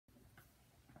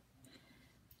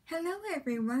Hello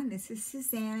everyone, this is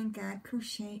Suzanne and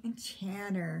Crochet and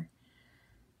Chatter.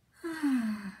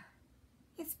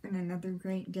 It's been another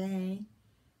great day.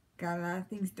 Got a lot of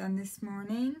things done this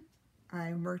morning.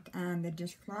 I worked on the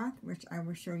dishcloth, which I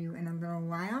will show you in a little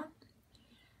while.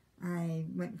 I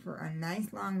went for a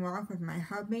nice long walk with my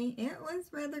hubby. It was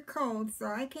rather cold, so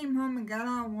I came home and got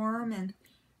all warm, and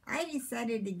I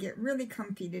decided to get really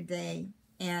comfy today,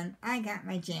 and I got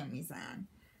my jammies on.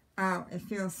 Oh, it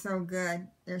feels so good.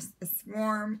 It's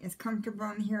warm, it's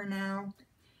comfortable in here now.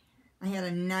 I had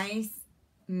a nice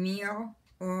meal.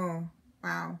 Oh,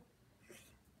 wow.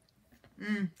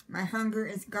 My hunger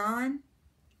is gone.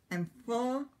 I'm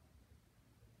full.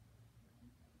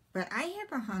 But I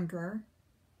have a hunger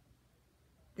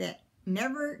that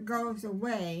never goes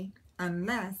away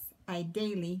unless I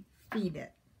daily feed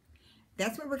it.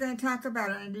 That's what we're going to talk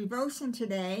about in our devotion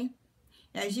today.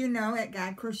 As you know, at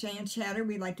God Crochet and Chatter,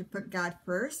 we like to put God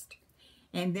first.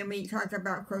 And then we talk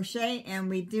about crochet, and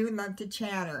we do love to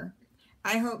chatter.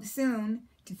 I hope soon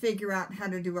to figure out how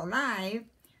to do a live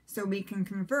so we can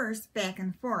converse back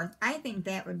and forth. I think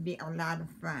that would be a lot of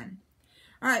fun.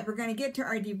 All right, we're going to get to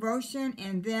our devotion,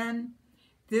 and then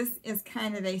this is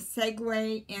kind of a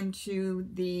segue into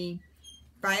the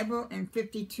Bible in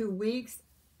 52 weeks.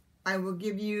 I will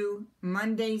give you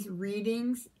Monday's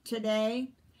readings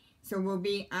today. So we'll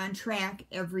be on track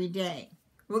every day.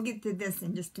 We'll get to this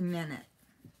in just a minute.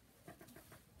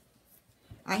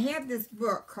 I have this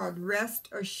book called Rest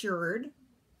Assured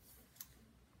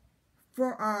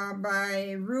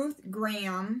by Ruth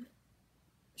Graham.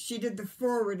 She did the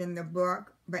foreword in the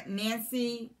book, but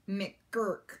Nancy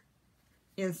McGurk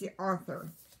is the author.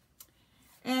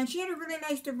 And she had a really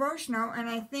nice devotional, and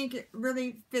I think it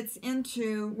really fits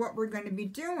into what we're going to be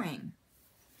doing.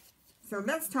 So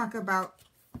let's talk about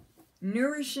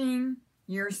nourishing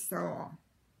your soul.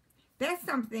 That's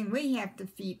something we have to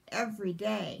feed every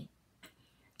day.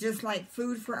 Just like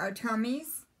food for our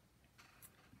tummies.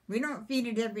 We don't feed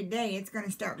it every day, it's going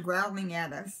to start growling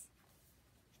at us.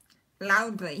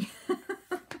 Loudly.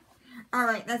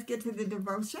 Alright, let's get to the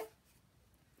devotion.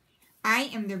 I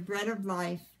am the bread of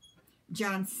life.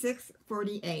 John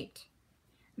 6:48.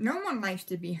 No one likes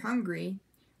to be hungry.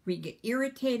 We get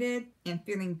irritated and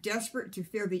feeling desperate to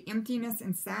fill the emptiness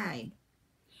inside.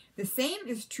 The same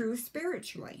is true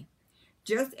spiritually.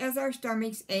 Just as our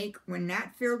stomachs ache when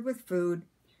not filled with food,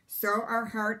 so our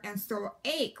heart and soul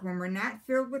ache when we're not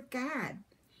filled with God.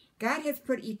 God has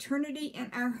put eternity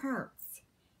in our hearts,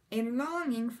 a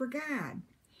longing for God.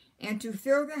 And to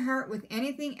fill the heart with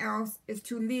anything else is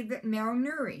to leave it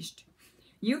malnourished.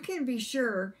 You can be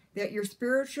sure that your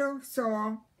spiritual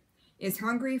soul is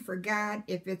hungry for God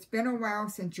if it's been a while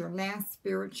since your last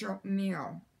spiritual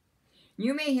meal.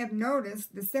 You may have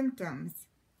noticed the symptoms: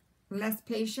 less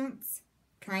patience,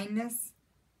 kindness,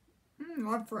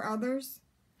 love for others.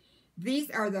 These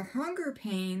are the hunger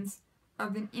pains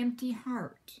of an empty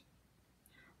heart.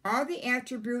 All the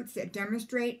attributes that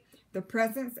demonstrate the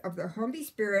presence of the Holy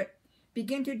Spirit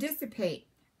begin to dissipate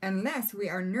unless we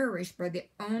are nourished by the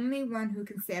only one who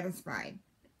can satisfy.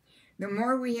 The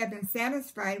more we have been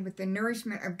satisfied with the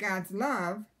nourishment of God's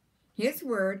love, His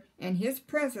Word, and His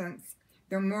presence,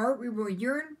 the more we will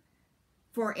yearn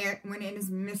for it when it is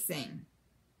missing.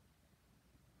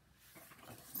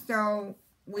 So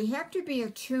we have to be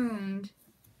attuned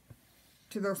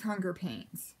to those hunger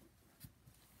pains.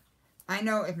 I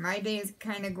know if my day is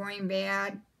kind of going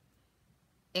bad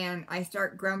and I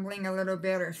start grumbling a little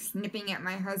bit or snipping at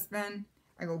my husband,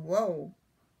 I go, whoa,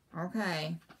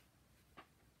 okay.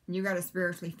 You got to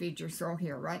spiritually feed your soul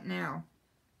here right now.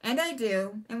 And I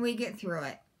do, and we get through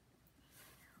it.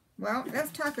 Well,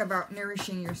 let's talk about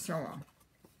nourishing your soul.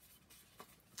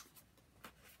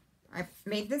 I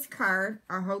made this card.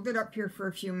 I'll hold it up here for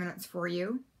a few minutes for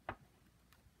you.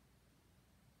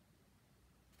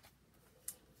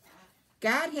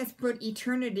 God has put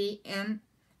eternity in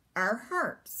our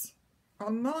hearts, a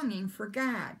longing for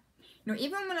God. You know,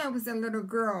 even when I was a little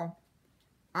girl,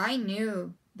 I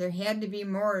knew there had to be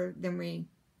more than we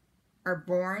are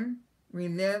born, we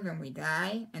live, and we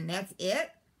die, and that's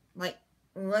it? Like,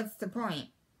 what's the point?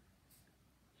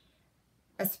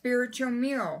 A spiritual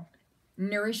meal,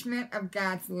 nourishment of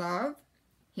God's love,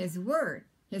 His Word,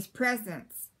 His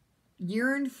presence,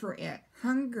 yearned for it,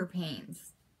 hunger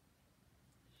pains.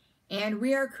 And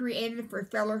we are created for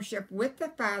fellowship with the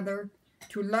Father,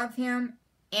 to love Him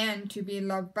and to be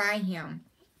loved by Him.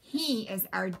 He is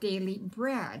our daily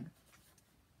bread.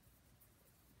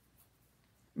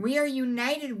 We are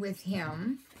united with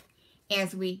Him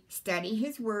as we study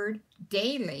His Word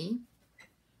daily,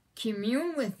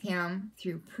 commune with Him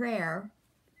through prayer,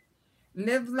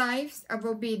 live lives of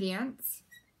obedience,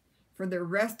 for the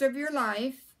rest of your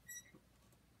life.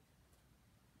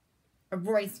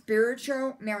 Avoid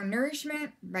spiritual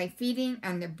malnourishment by feeding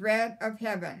on the bread of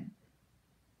heaven.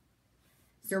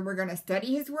 So we're going to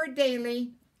study His Word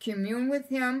daily, commune with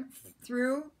Him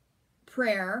through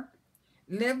prayer,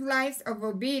 live lives of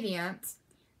obedience,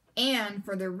 and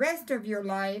for the rest of your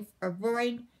life,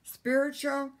 avoid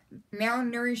spiritual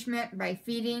malnourishment by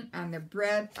feeding on the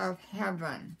bread of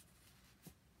heaven.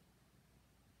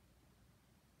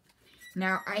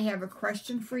 Now, I have a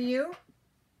question for you.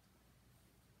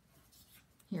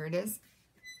 Here it is.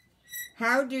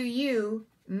 How do you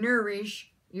nourish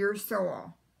your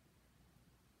soul?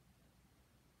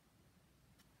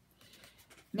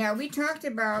 Now, we talked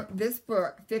about this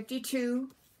book,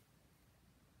 52,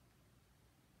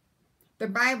 the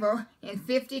Bible in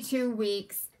 52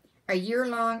 weeks, a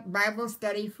year-long Bible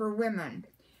study for women.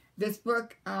 This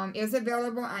book is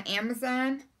available on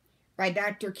Amazon by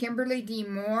Dr. Kimberly D.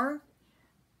 Moore.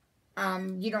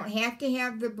 You don't have to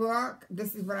have the book.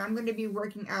 This is what I'm going to be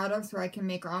working out of so I can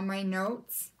make all my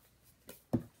notes.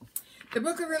 The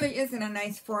book really is in a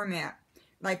nice format.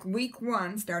 Like week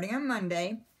 1, starting on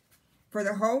Monday, for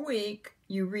the whole week,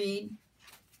 you read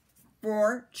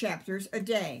 4 chapters a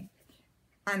day.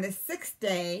 On the 6th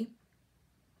day,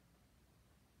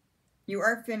 you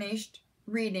are finished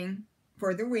reading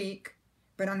for the week,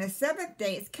 but on the 7th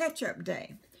day, it's catch-up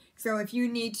day. So if you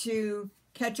need to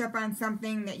catch up on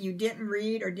something that you didn't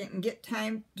read or didn't get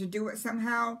time to do it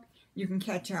somehow, you can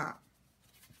catch up.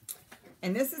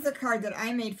 And this is a card that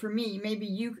I made for me. Maybe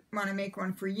you want to make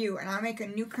one for you. And I'll make a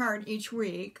new card each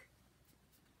week.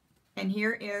 And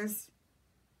here is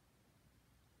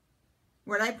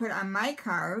what I put on my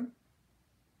card.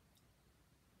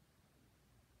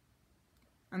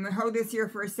 I'm going to hold this here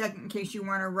for a second in case you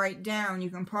want to write down. You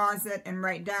can pause it and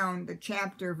write down the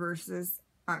chapter versus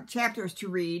chapters to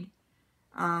read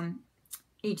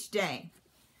each day.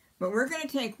 But we're going to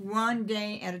take one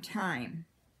day at a time.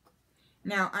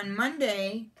 Now, on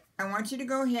Monday, I want you to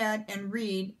go ahead and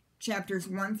read chapters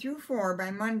 1 through 4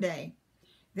 by Monday.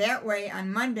 That way,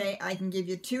 on Monday, I can give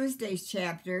you Tuesday's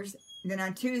chapters, then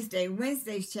on Tuesday,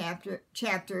 Wednesday's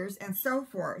chapters, and so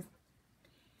forth.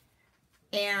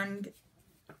 And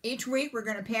each week, we're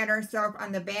going to pat ourselves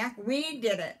on the back. We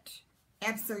did it.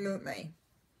 Absolutely.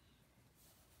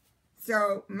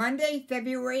 So, Monday,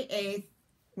 February 8th,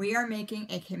 we are making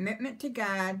a commitment to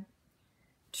God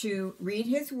to read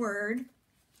His Word,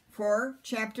 4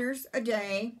 chapters a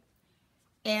day.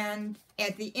 And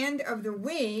at the end of the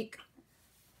week,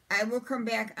 I will come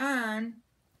back on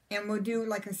and we'll do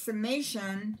like a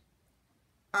summation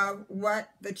of what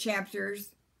the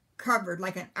chapters covered,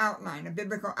 like an outline, a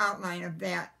biblical outline of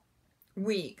that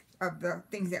week, of the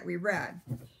things that we read.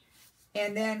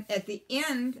 And then at the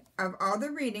end of all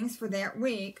the readings for that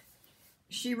week,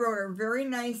 she wrote a very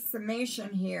nice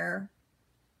summation here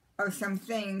of some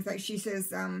things. Like she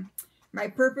says, my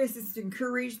purpose is to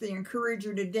encourage the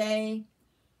encourager today.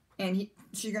 And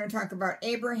she's going to talk about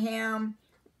Abraham,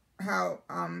 how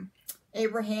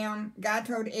God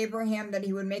told Abraham that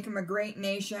He would make him a great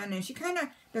nation. And she kind of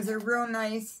does a real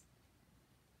nice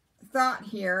thought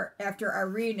here after our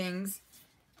readings.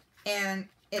 And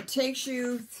it takes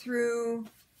you through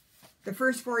the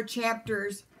first 4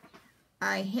 chapters.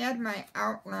 I had my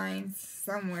outline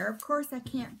somewhere. Of course, I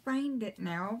can't find it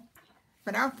now,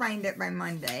 but I'll find it by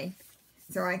Monday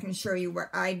so I can show you what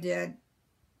I did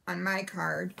on my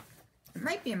card. It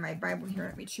might be in my Bible here.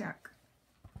 Let me check.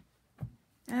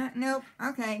 Nope.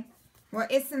 Okay. Well,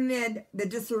 it's amid the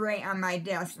disarray on my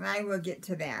desk, and I will get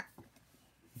to that.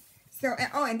 So,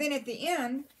 oh, and then at the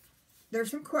end,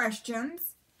 there's some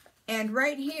questions. And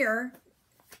right here,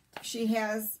 she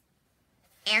has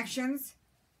actions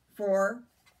for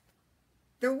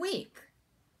the week,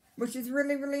 which is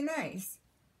really, really nice.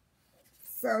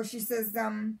 So she says,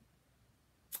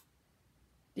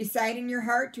 decide in your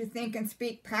heart to think and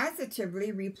speak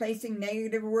positively, replacing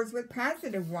negative words with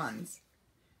positive ones.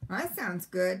 Well, that sounds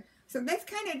good. So that's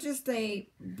kind of just a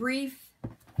brief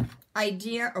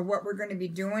idea of what we're going to be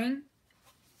doing.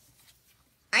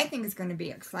 I think it's going to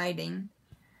be exciting.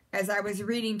 As I was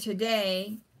reading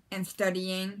today and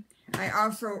studying, I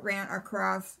also ran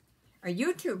across a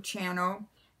YouTube channel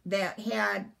that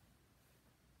had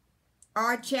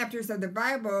all chapters of the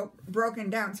Bible broken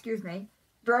down,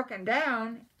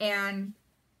 and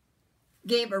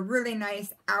gave a really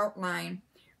nice outline.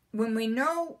 When we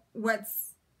know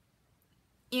what's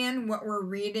in what we're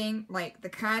reading, like the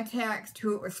context,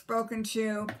 who it was spoken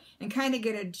to, and kind of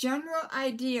get a general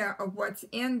idea of what's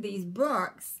in these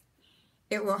books,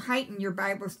 it will heighten your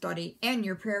Bible study and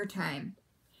your prayer time.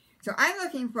 So I'm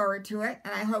looking forward to it,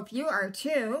 and I hope you are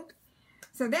too.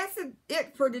 So that's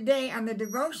it for today on the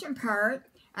devotion part.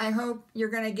 I hope you're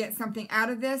going to get something out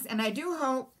of this. And I do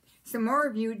hope some more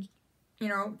of you,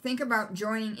 think about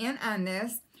joining in on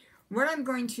this. What I'm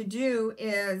going to do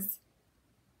is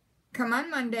come on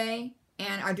Monday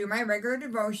and I'll do my regular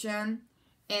devotion.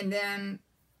 And then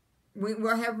we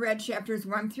will have read chapters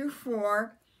 1 through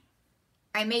 4.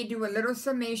 I may do a little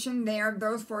summation there of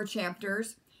those 4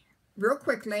 chapters real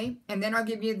quickly. And then I'll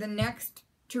give you the next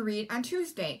to read on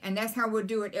Tuesday. And that's how we'll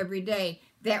do it every day.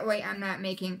 That way I'm not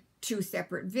making 2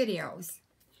 separate videos.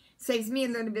 Saves me a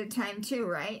little bit of time too,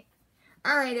 right?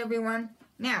 All right, everyone.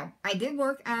 Now, I did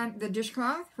work on the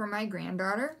dishcloth for my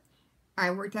granddaughter.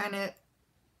 I worked on it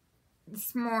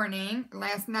this morning.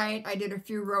 Last night, I did a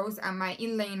few rows on my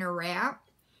Elena wrap.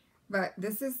 But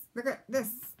this is, look at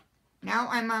this. Now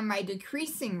I'm on my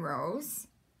decreasing rows,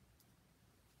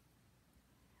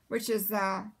 which is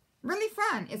really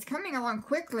fun. It's coming along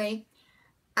quickly.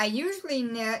 I usually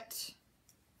knit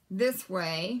this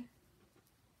way.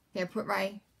 I put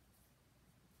my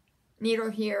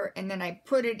needle here and then I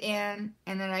put it in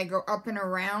and then I go up and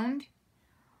around.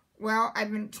 Well,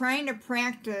 I've been trying to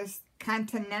practice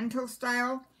continental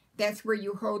style. That's where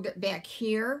you hold it back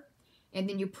here and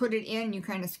then you put it in, you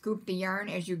kind of scoop the yarn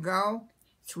as you go.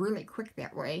 It's really quick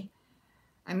that way.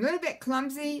 I'm a little bit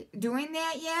clumsy doing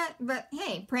that yet, but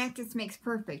hey, practice makes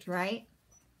perfect, right?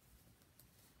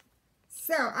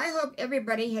 So I hope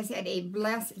everybody has had a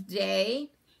blessed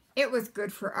day. It was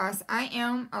good for us. I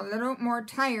am a little more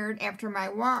tired after my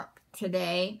walk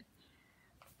today.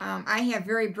 I have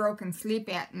very broken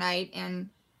sleep at night,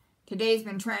 and today's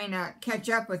been trying to catch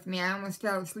up with me. I almost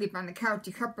fell asleep on the couch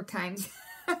a couple times.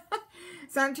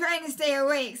 So I'm trying to stay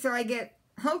awake so I get,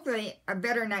 hopefully, a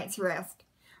better night's rest.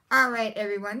 All right,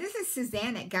 everyone. This is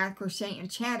Suzanne at Crochet and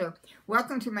Chatter.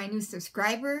 Welcome to my new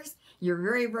subscribers. You're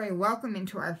very, very welcome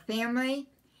into our family.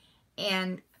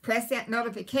 And press that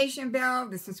notification bell,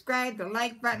 the subscribe, the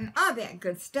like button, all that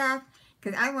good stuff,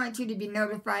 because I want you to be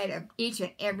notified of each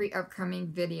and every upcoming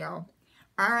video.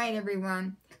 All right,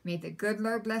 everyone. May the good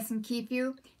Lord bless and keep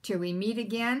you till we meet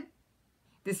again.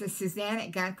 This is Suzanne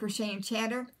at Crochet and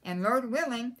Chatter, and Lord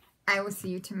willing, I will see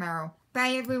you tomorrow.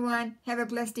 Bye, everyone. Have a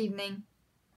blessed evening.